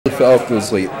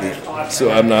Falcos lately,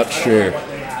 so I'm not sure.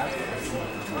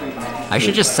 I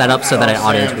should just set up so that it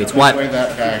auto tweets. What?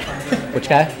 That guy. Which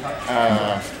guy?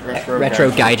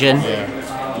 Retro Gaijin.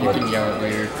 Yeah. You can yell it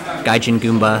later. Gaijin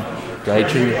Goomba.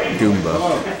 Gaijin Goomba.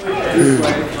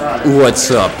 What's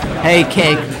up? Hey,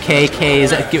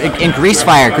 KKs. And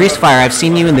Greasefire. Greasefire, I've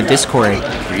seen you in the Discord.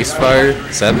 Greasefire?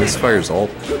 Is that Misfire's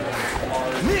ult?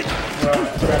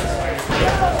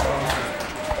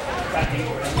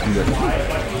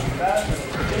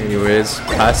 Anyways,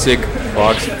 classic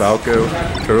Fox Falco,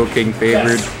 Turtleking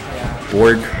favored,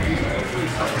 Borg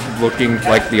looking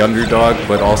like the underdog,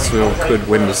 but also could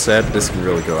win the set. This can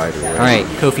really go either way. All right,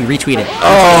 Kofi, retweet it.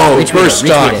 Oh, first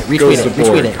stock retweet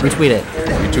it. Retweet it.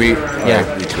 Retweet? Yeah.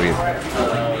 Right, retweet.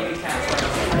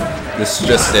 This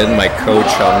just in, my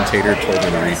co-commentator told me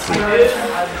to retweet.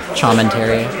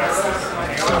 Chomentary.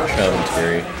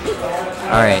 Commentary.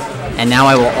 All right, and now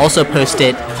I will also post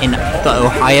it in the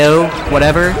Ohio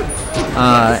whatever,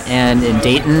 and in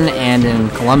Dayton, and in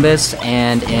Columbus,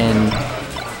 and in...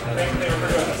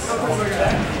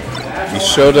 We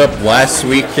showed up last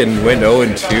week and went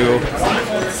 0-2.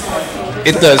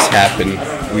 It does happen.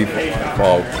 We've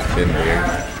all been there.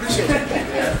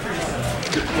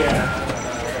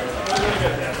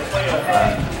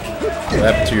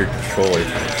 Left to your controller.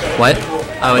 What?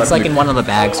 Oh, it's like in one of the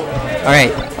bags. All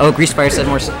right. Oh, Greasefire said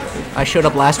more. I showed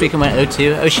up last week and went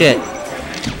 0-2. Oh shit.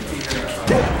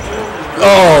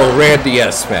 Oh, Randy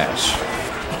S smash.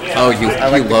 Oh, you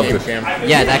love it.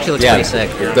 Yeah, it actually looks pretty sick.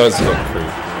 It does look pretty.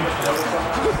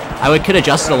 I could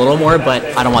adjust it a little more, but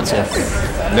I don't want to.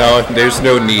 No, there's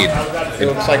no need. It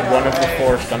looks like one of the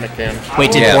 4 stomach cams.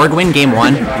 Wait, did Borg win game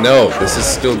 1? No, this is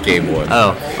still game 1.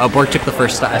 Oh, Borg took the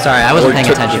first stock. Sorry, I wasn't paying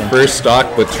attention. Borg took the first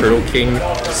stock, but Turtleking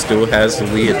still has the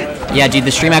lead. Yeah, dude,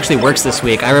 the stream actually works this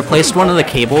week. I replaced one of the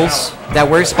cables that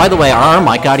works. By the way, our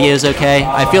mic audio is okay.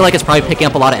 I feel like it's probably picking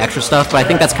up a lot of extra stuff, but I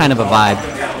think that's kind of a vibe.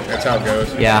 That's how it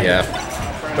goes. Yeah. Yeah.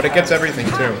 But it gets everything,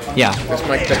 too. Yeah. This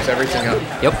mic picks everything up.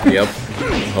 Yep.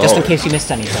 Just in case you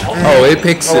missed anything. Oh, it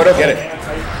picks it. It'll get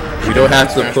it. We don't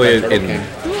have to put it in.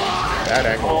 That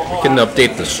angle. We can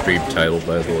update the stream title,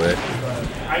 by the way.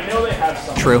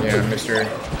 True. Yeah, Mr.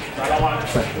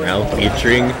 Now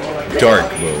featuring Dark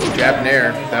Mode. Jab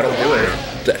Nair. That'll do it.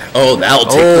 Oh, that'll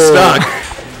take the stock.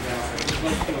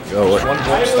 Oh, One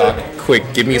Borg stock.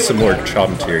 quick, give me some more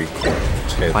Chomtery.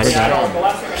 Why did that?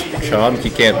 Chom, he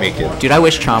can't make it. Dude, I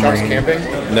wish Chom were Chom's here.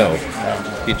 camping? No,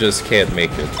 he just can't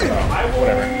make it.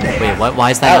 Wait, what?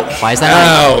 Why is that? Why is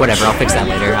that? Not, whatever, I'll fix that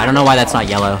later. I don't know why that's not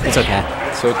yellow. It's okay.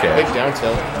 It's okay. Big down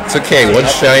tilt. It's okay. One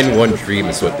shine, one dream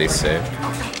is what they say.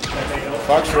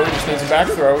 Fox really just needs a back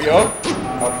throw, yo.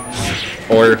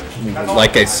 Or,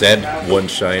 like I said, one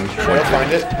shine, one I'll dream.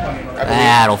 find it.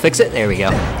 That'll fix it. There we go.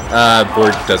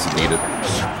 Borg doesn't need it.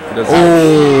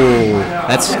 Oh,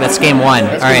 that's game 1. All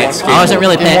right, I wasn't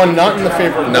really Game paying. 1 not in the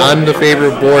favor of Borg. Not in the favor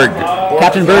of Borg.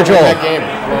 Captain Virgil. That game.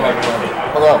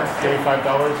 Hello. Give me $5.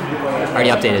 Already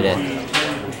updated it.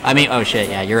 I mean, oh shit,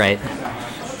 yeah, you're right.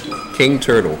 King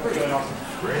Turtle.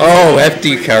 Oh,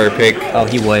 FD counter pick. Oh,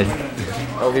 he would.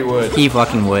 Oh, he would. He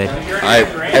fucking would.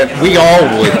 We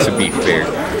all would, to be fair.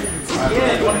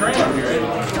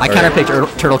 I counterpicked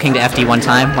Turtleking to FD one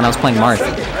time when I was playing Marth.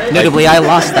 Notably, I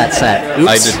lost that set. Oops.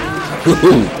 I did.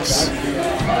 Oops.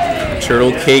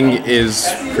 Turtleking is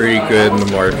pretty good in the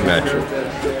Marth matchup.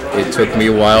 It took me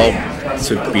a while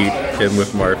to beat him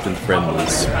with Marth and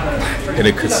friendlies in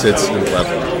a consistent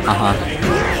level.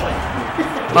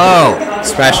 Oh,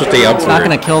 Specialty upward. it's not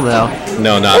gonna kill though.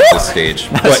 No, not this stage.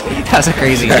 But That's a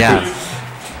crazy, yeah.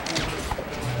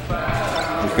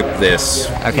 look at this.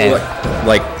 Okay.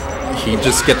 Like, he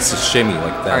just gets a shimmy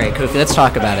like that. All right, Kofi, let's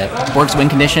talk about it. Borg's win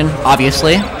condition,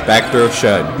 obviously. Back throw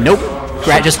shine. Nope.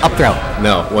 Just up throw.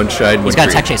 No, one shine, one He's got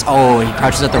a dream. tech chase. Oh, he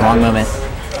crouches at the wrong moment.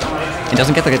 And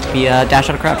doesn't get the dash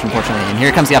out of crouch, unfortunately. And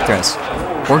here comes the up throws.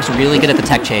 Borg's really good at the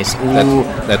tech chase. Ooh,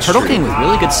 That's Turtleking true. with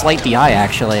really good slight DI,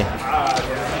 actually.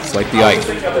 It's like the ice.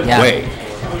 Yeah. Way.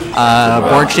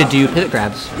 Borg should do pivot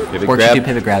grabs. Pivot Borg grab? should do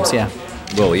pivot grabs, yeah.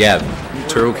 Well, yeah.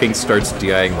 Turtleking starts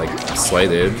DIing like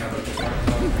slight in. I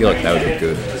feel like that would be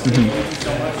good.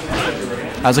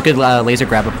 That was a good laser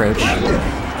grab approach.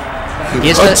 He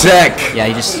just Attack! Yeah,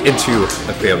 he just Into a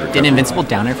failure. did an invincible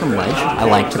downer from ledge. I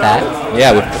liked that.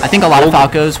 Yeah, I think a lot of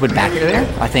Falcos would back air there.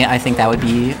 I think that would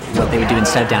be what they would do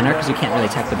instead of downer because you can't really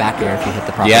tech the back air if you hit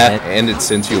the proper yeah, hit. and it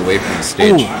sends you away from the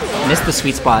stage. Ooh, missed the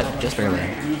sweet spot just barely.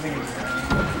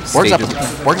 Borg's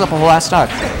up a whole ass stock.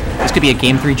 This could be a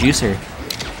game 3 juicer.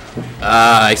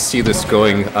 I see this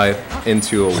going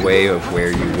into a way of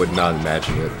where you would not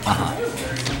imagine it.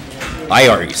 I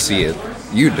already see it.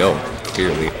 You don't,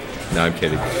 clearly. No, I'm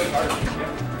kidding.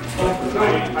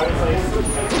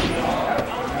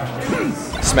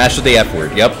 Smash the F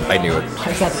word. Yep, I knew it.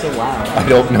 Why is that so loud? I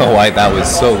don't know why that was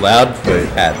so loud, but it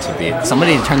had to be.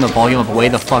 Somebody turn the volume up way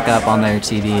the fuck up on their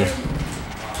TV.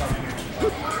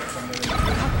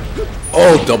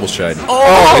 Oh, double shine.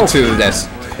 Oh, into the nest.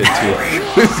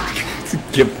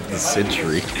 Give the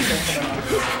century.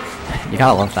 You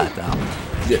gotta love that though.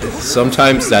 Yeah,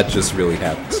 sometimes that just really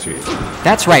happens to you.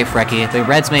 That's right, Frecky. The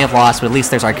Reds may have lost, but at least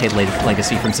there's Arcade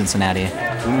Legacy from Cincinnati.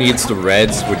 Who needs the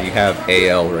Reds when you have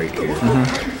AL right here?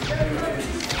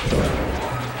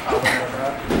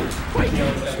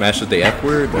 Smash the F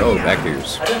word? No, back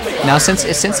ears. Now, since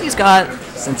he's got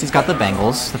the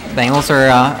Bengals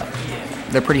are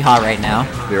they're pretty hot right now.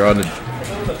 They're on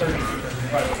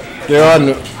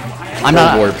I'm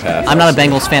War path. not a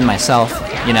Bengals fan myself.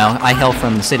 You know, I hail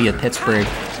from the city of Pittsburgh,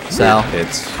 so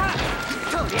It's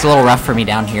a little rough for me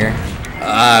down here.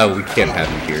 we can't have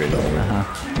you here anymore.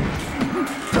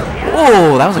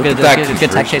 Oh, that was a Look at that good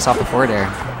tech chase off the forward air.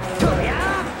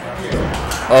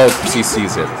 Oh, he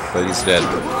sees it, but he's dead.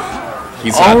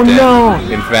 He's not dead. No!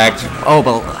 In fact, Oh,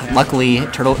 but luckily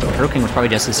Turtleking was probably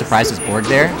just as surprised as Borg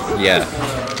there. yeah.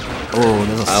 Oh,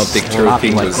 this is I don't think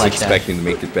sloppy Turtleking was like expecting to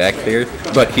make it back there,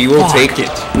 but he will take it.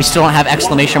 We still don't have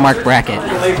exclamation mark bracket.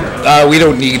 We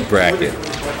don't need bracket.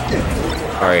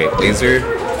 Alright, laser,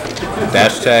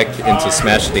 dash attack into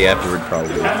smash the F word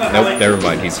probably. Nope, never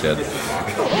mind, he's dead.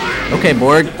 Okay,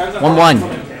 Borg, 1-1.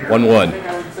 1-1.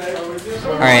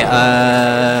 Alright,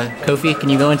 Kofi, can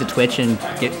you go into Twitch and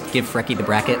give Frecky the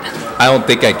bracket? I don't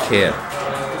think I can.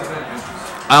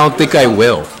 I don't think I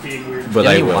will, but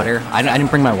I will. Water? I didn't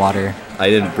bring my water. I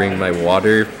didn't bring my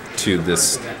water to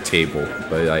this table,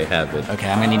 but I have it. Okay,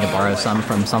 I'm gonna need to borrow some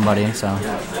from somebody, so.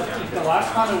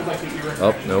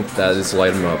 Oh, nope, that is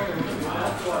light him up.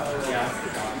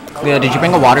 Leo, did you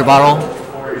bring a water bottle?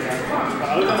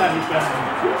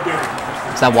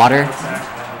 Is that water?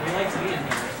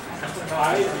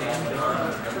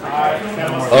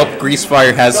 Oh,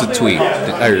 Greasefire has the tweet.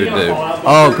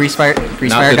 Oh,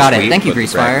 Greasefire got it. tweet, Thank you, but the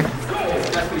Greasefire.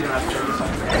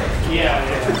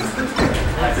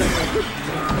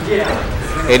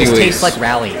 This Anyways, tastes like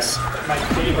rallies.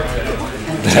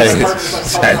 that is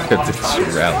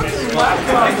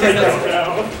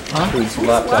Whose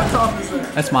laptop?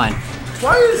 That's mine.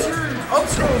 Why is your up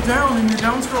scroll down and your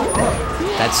down scroll up?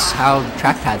 That's how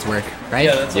trackpads work, right?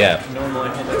 Yeah. But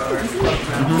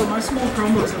my small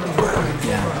Chromebooks have been working.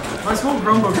 Yeah. My small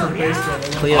Chromebooks are based on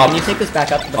it. Cleo, can you take this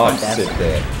back up to the front Opposite desk?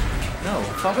 there. No,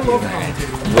 fuck I love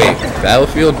commentating. Wait,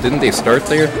 Battlefield, didn't they start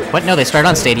there? What? No, they start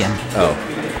on Stadium. Oh.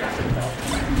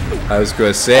 I was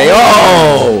going to say,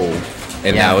 oh!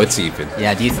 And Yeah. now it's even.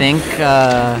 Yeah, do you think,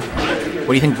 what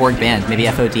do you think Borg banned? Maybe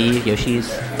FOD, Yoshi's?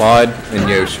 Quad and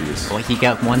Yoshi's. Well, he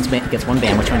gets one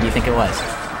ban. Which one do you think it was?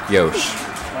 Yosh.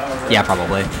 Yeah,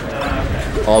 probably.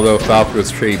 Although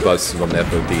Falco's pretty busted on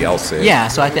FOD, I'll say. Yeah,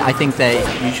 so I think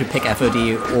that you should pick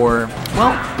FOD or,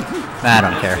 well, I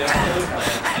don't care.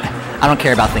 I don't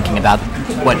care about thinking about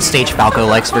what stage Falco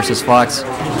likes versus Fox.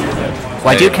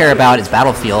 What I do care about is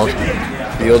Battlefield.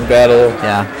 Field battle.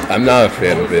 Yeah. I'm not a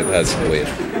fan of it as of late.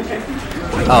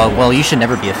 Oh, well, you should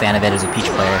never be a fan of it as a Peach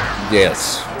player.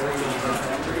 Yes.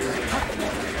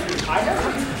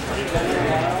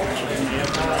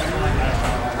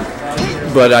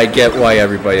 But I get why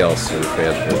everybody else is a fan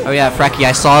of it. Oh yeah, Frecky,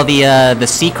 I saw the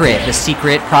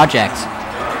secret project.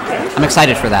 I'm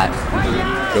excited for that.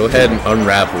 Go ahead and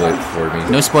unravel it for me.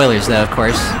 No spoilers though, of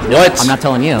course. What? I'm not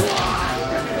telling you.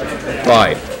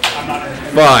 Fine.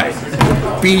 Fine.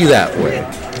 Be that way.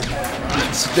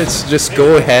 Just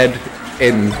go ahead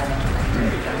and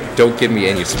don't give me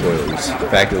any spoilers. In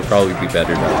fact, it'll probably be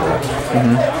better that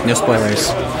way. No spoilers.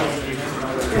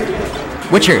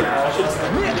 Witcher.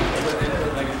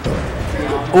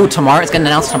 Oh, tomorrow? It's getting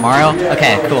announced tomorrow?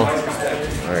 Okay, cool.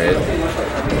 Alright.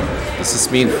 Does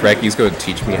this mean Frecky's going to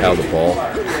teach me how to ball?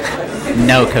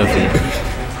 No, Kofi.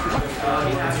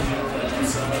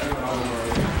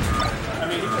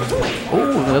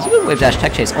 Oh, that was a good wave dash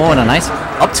tech chase. Oh, and a nice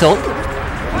up tilt.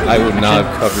 I would not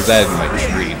have covered that in my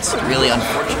treats. Really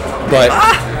unfortunate. But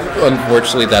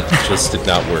unfortunately, that just did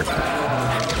not work.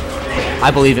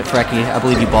 I believe it, Frecky. I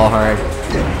believe you ball hard.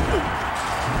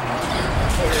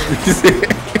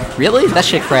 Really? That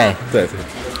shit cray.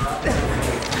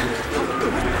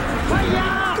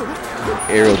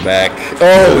 Arrow back.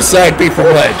 Oh, side B from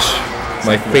ledge.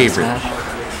 My favorite.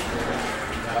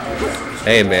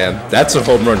 Hey man, that's a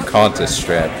home run contest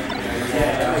strat.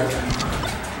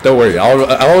 Don't worry,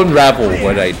 I'll unravel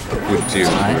what I would do.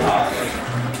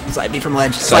 Side B from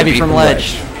ledge. Side B from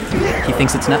ledge. He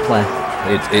thinks it's net play.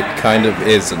 It kind of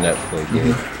is a net play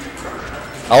game.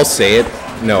 I'll say it.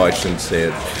 No, I shouldn't say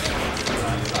it.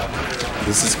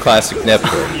 This is classic net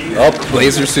play. Oh,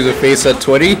 lasers to the face at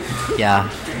 20. Yeah.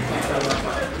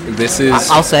 This is.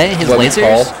 I'll say his what we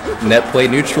lasers. call net play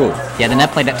neutral. Yeah, the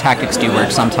net play tactics do work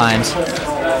sometimes.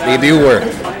 They do work.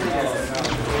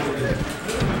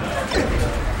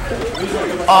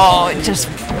 Oh, it just.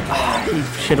 He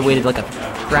should have waited like a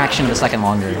fraction of a second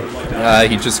longer.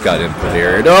 He just got in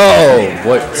there. Oh,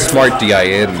 what smart DI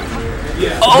in.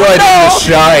 Oh, right no! in the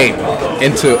shine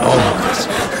into. Oh.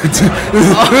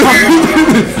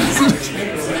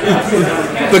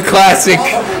 The classic.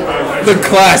 The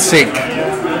classic.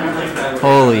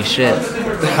 Holy shit.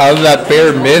 How did that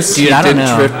bear miss? Dude, He I don't didn't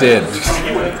know. tripped in.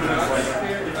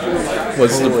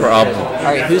 What's the problem?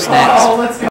 Alright, who's next?